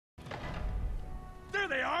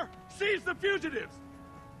they are! Seize the fugitives!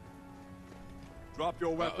 Drop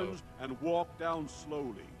your weapons and walk down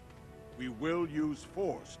slowly. We will use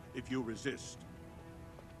force if you resist.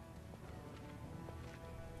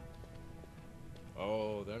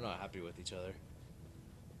 Oh, they're not happy with each other.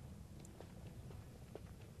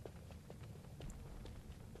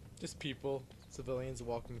 Just people, civilians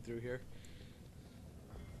walking through here.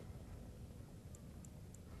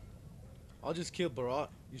 I'll just kill Barat.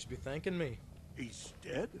 You should be thanking me. He's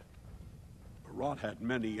dead? Barat had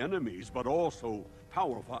many enemies, but also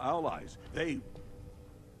powerful allies.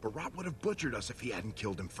 Barat would have butchered us if he hadn't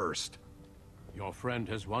killed him first. Your friend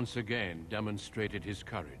has once again demonstrated his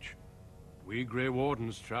courage. We Grey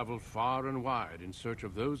Wardens travel far and wide in search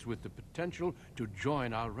of those with the potential to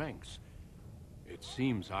join our ranks. It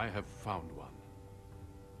seems I have found one.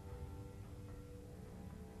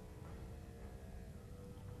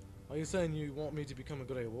 Are you saying you want me to become a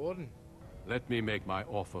Grey Warden? Let me make my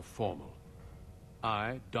offer formal.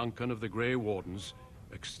 I, Duncan of the Grey Wardens,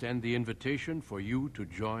 extend the invitation for you to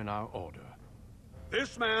join our order.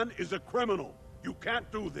 This man is a criminal. You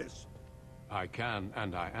can't do this. I can,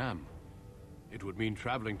 and I am. It would mean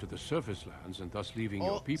traveling to the surface lands and thus leaving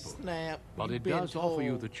your people. Snap. But it does offer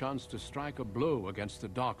you the chance to strike a blow against the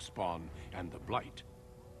Darkspawn and the Blight.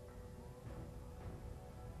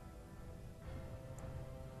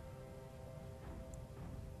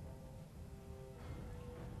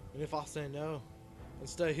 And if I say no, and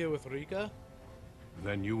stay here with Rika?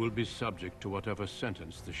 Then you will be subject to whatever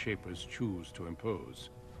sentence the Shapers choose to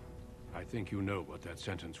impose. I think you know what that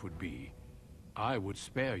sentence would be. I would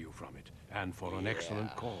spare you from it, and for an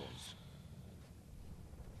excellent cause.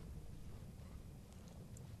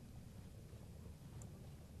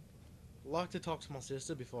 I'd like to talk to my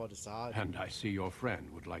sister before I decide. And I see your friend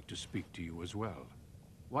would like to speak to you as well.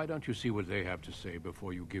 Why don't you see what they have to say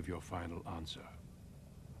before you give your final answer?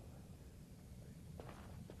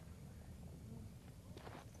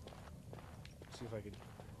 See if I can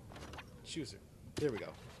choose her. There we go.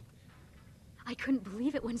 I couldn't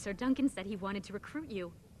believe it when Sir Duncan said he wanted to recruit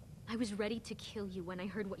you. I was ready to kill you when I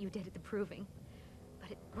heard what you did at the Proving.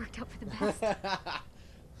 But it worked out for the best.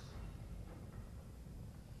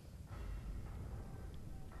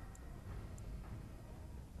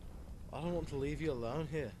 I don't want to leave you alone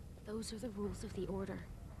here. Those are the rules of the Order.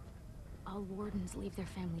 All Wardens leave their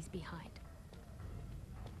families behind.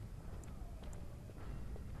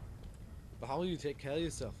 But how will you take care of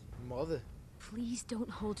yourself, Mother? Please don't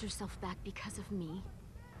hold yourself back because of me.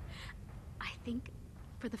 I think,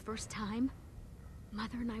 for the first time,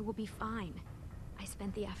 Mother and I will be fine. I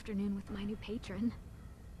spent the afternoon with my new patron.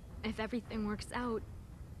 If everything works out,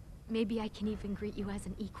 maybe I can even greet you as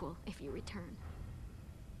an equal if you return.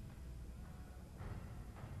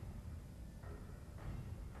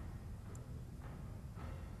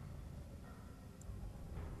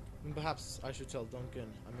 And perhaps I should tell Duncan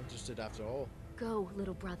I'm interested after all. Go,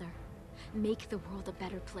 little brother. Make the world a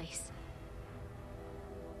better place.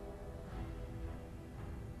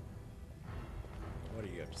 What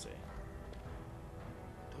do you have to say?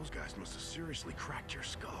 Those guys must have seriously cracked your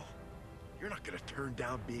skull. You're not gonna turn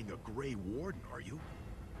down being a Grey Warden, are you?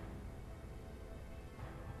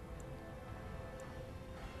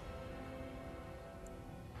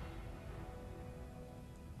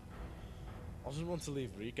 I just want to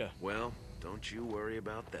leave Rika. Well, don't you worry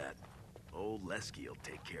about that. Old Lesky will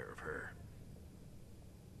take care of her.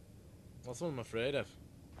 That's what I'm afraid of.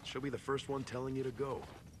 She'll be the first one telling you to go.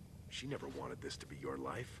 She never wanted this to be your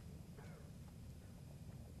life.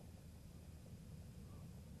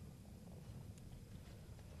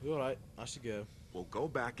 You're alright, I should go. Well, go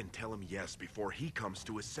back and tell him yes before he comes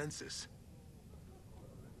to his senses.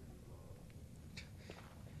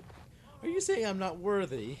 Are you saying I'm not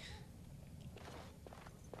worthy?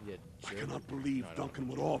 You I jerk. cannot believe Duncan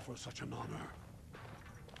would offer such an honor.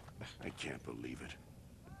 I can't believe it.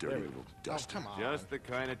 Dirty There we little go. dust. Oh, come on. Just the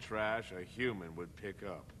kind of trash a human would pick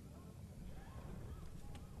up.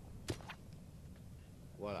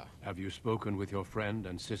 Voila. Have you spoken with your friend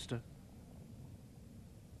and sister?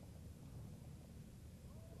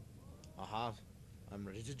 I have. I'm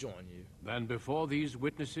ready to join you. Then before these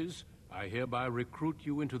witnesses, I hereby recruit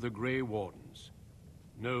you into the Grey Wardens.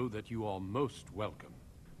 Know that you are most welcome.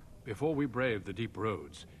 Before we brave the deep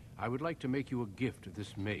roads, I would like to make you a gift of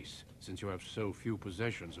this mace, since you have so few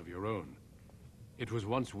possessions of your own. It was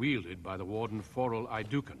once wielded by the Warden Forel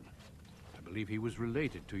Idukan. I believe he was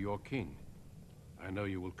related to your king. I know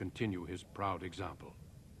you will continue his proud example.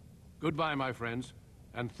 Goodbye, my friends,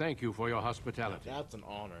 and thank you for your hospitality. That's an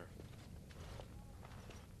honor.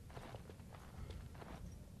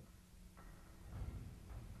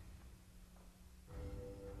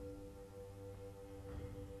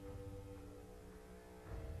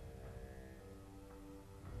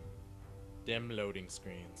 Them loading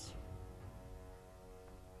screens.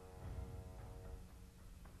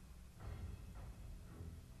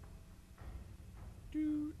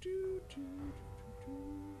 Do, do, do, do, do.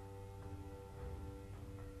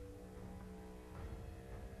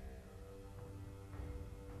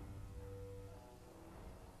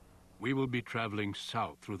 We will be traveling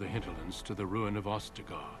south through the hinterlands to the ruin of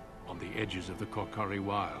Ostagar, on the edges of the Korkari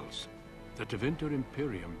Wilds. The Tevinter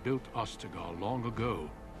Imperium built Ostagar long ago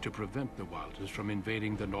to prevent the Wilders from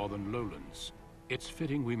invading the northern lowlands. It's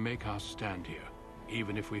fitting we make our stand here,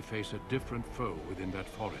 even if we face a different foe within that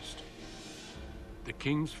forest. The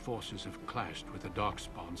King's forces have clashed with the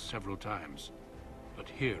Darkspawn several times, but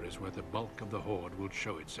here is where the bulk of the Horde will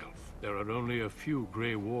show itself. There are only a few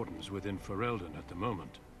Grey Wardens within Ferelden at the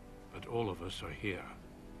moment, but all of us are here.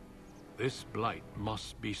 This blight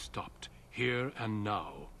must be stopped, here and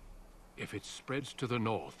now. If it spreads to the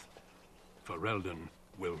north, Ferelden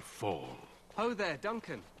will fall. Ho there,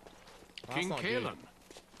 Duncan. King not Kaelan. good.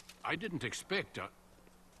 I didn't expect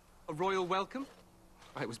A royal welcome?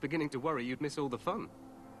 I was beginning to worry you'd miss all the fun.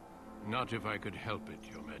 Not if I could help it,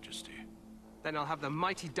 Your Majesty. Then I'll have the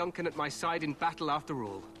mighty Duncan at my side in battle after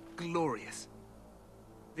all. Glorious.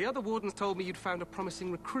 The other Wardens told me you'd found a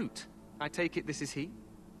promising recruit. I take it this is he?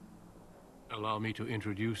 Allow me to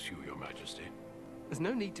introduce you, Your Majesty. There's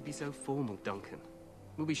no need to be so formal, Duncan.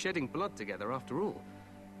 We'll be shedding blood together after all.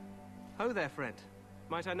 Ho there, friend.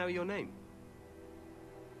 Might I know your name?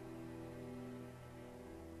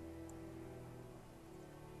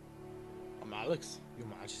 I'm Alex, Your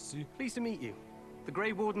Majesty. Pleased to meet you. The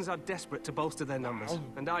Grey Wardens are desperate to bolster their numbers,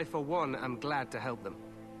 and I, for one, am glad to help them.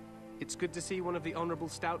 It's good to see one of the honorable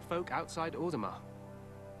stout folk outside Ordomar.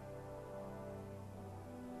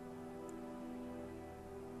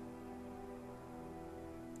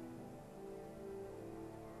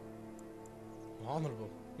 Honorable.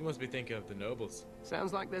 You must be thinking of the nobles.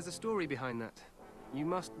 Sounds like there's a story behind that. You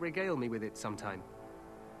must regale me with it sometime.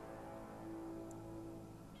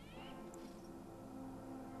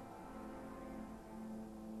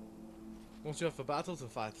 Won't you have a battle to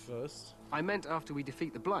fight first? I meant after we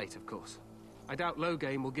defeat the Blight, of course. I doubt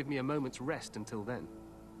Loghain will give me a moment's rest until then.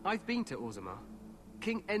 I've been to Orzammar.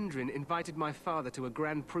 King Endrin invited my father to a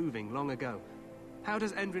grand proving long ago. How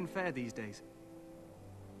does Endrin fare these days?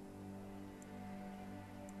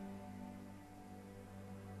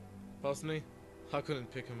 Personally, I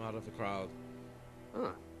couldn't pick him out of the crowd.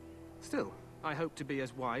 Ah. Still, I hope to be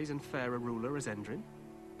as wise and fair a ruler as Endrin.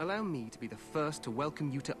 Allow me to be the first to welcome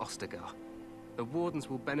you to Ostagar. The Wardens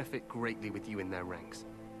will benefit greatly with you in their ranks.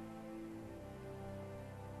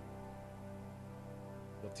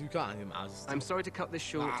 You're too kind, Your Majesty. I'm sorry to cut this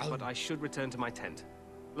short, Wow. but I should return to my tent.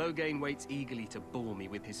 Loghain waits eagerly to bore me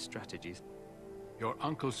with his strategies. Your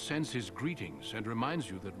uncle sends his greetings and reminds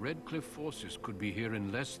you that Redcliffe forces could be here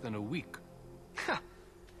in less than a week. Ha!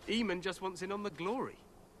 Eamon just wants in on the glory.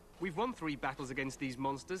 We've won 3 battles against these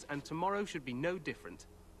monsters, and tomorrow should be no different.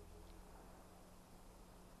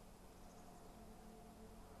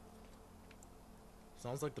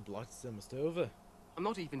 Sounds like the Blight's almost over. I'm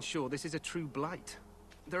not even sure this is a true blight.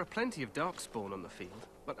 There are plenty of darkspawn on the field,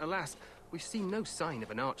 but alas, we've seen no sign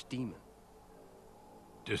of an archdemon.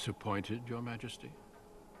 Disappointed, Your Majesty?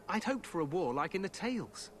 I'd hoped for a war like in the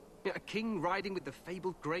tales. A king riding with the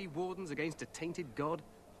fabled Grey Wardens against a tainted god.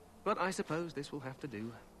 But I suppose this will have to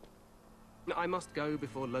do. I must go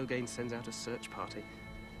before Loghain sends out a search party.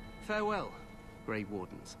 Farewell, Grey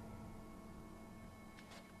Wardens.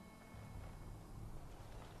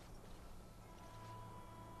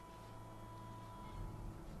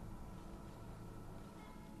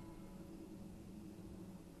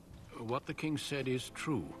 What the king said is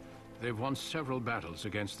true. They've won several battles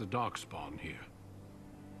against the Darkspawn here.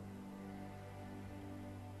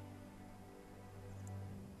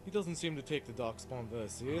 He doesn't seem to take the Darkspawn very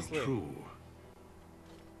seriously. True.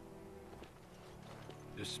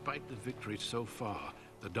 Despite the victories so far,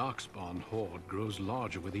 the Darkspawn horde grows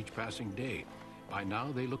larger with each passing day. By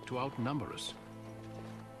now, they look to outnumber us.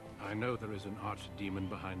 I know there is an archdemon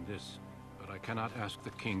behind this, but I cannot ask the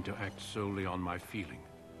king to act solely on my feeling.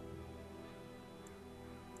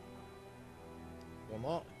 Well,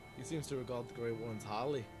 not. He seems to regard the Grey Wardens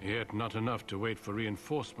highly. Yet not enough to wait for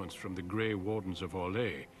reinforcements from the Grey Wardens of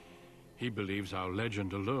Orlais. He believes our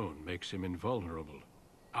legend alone makes him invulnerable.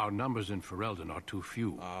 Our numbers in Ferelden are too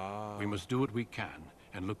few. We must do what we can,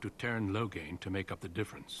 and look to Teyrn Loghain to make up the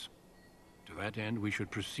difference. To that end, we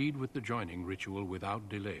should proceed with the joining ritual without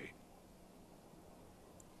delay.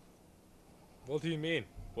 What do you mean?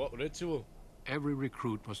 What ritual? Every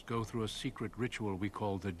recruit must go through a secret ritual we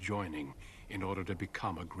call the joining in order to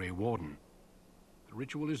become a Grey Warden. The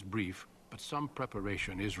ritual is brief, but some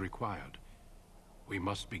preparation is required. We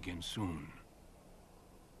must begin soon.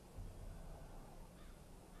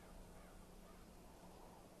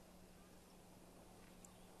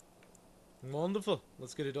 Wonderful.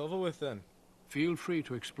 Let's get it over with then. Feel free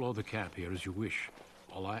to explore the camp here as you wish.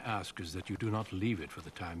 All I ask is that you do not leave it for the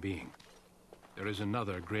time being. There is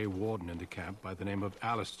another Grey Warden in the camp by the name of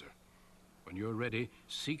Alistair. When you're ready,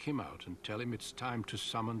 seek him out and tell him it's time to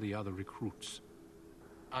summon the other recruits.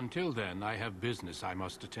 Until then, I have business I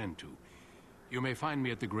must attend to. You may find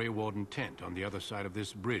me at the Grey Warden tent on the other side of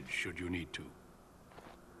this bridge, should you need to.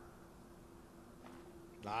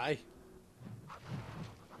 Aye.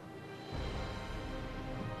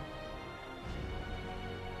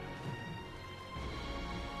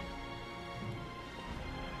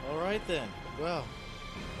 Alright then. Well,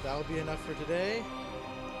 that'll be enough for today.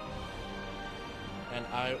 And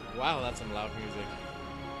wow, that's some loud music.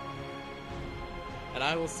 And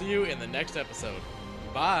I will see you in the next episode.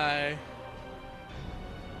 Bye!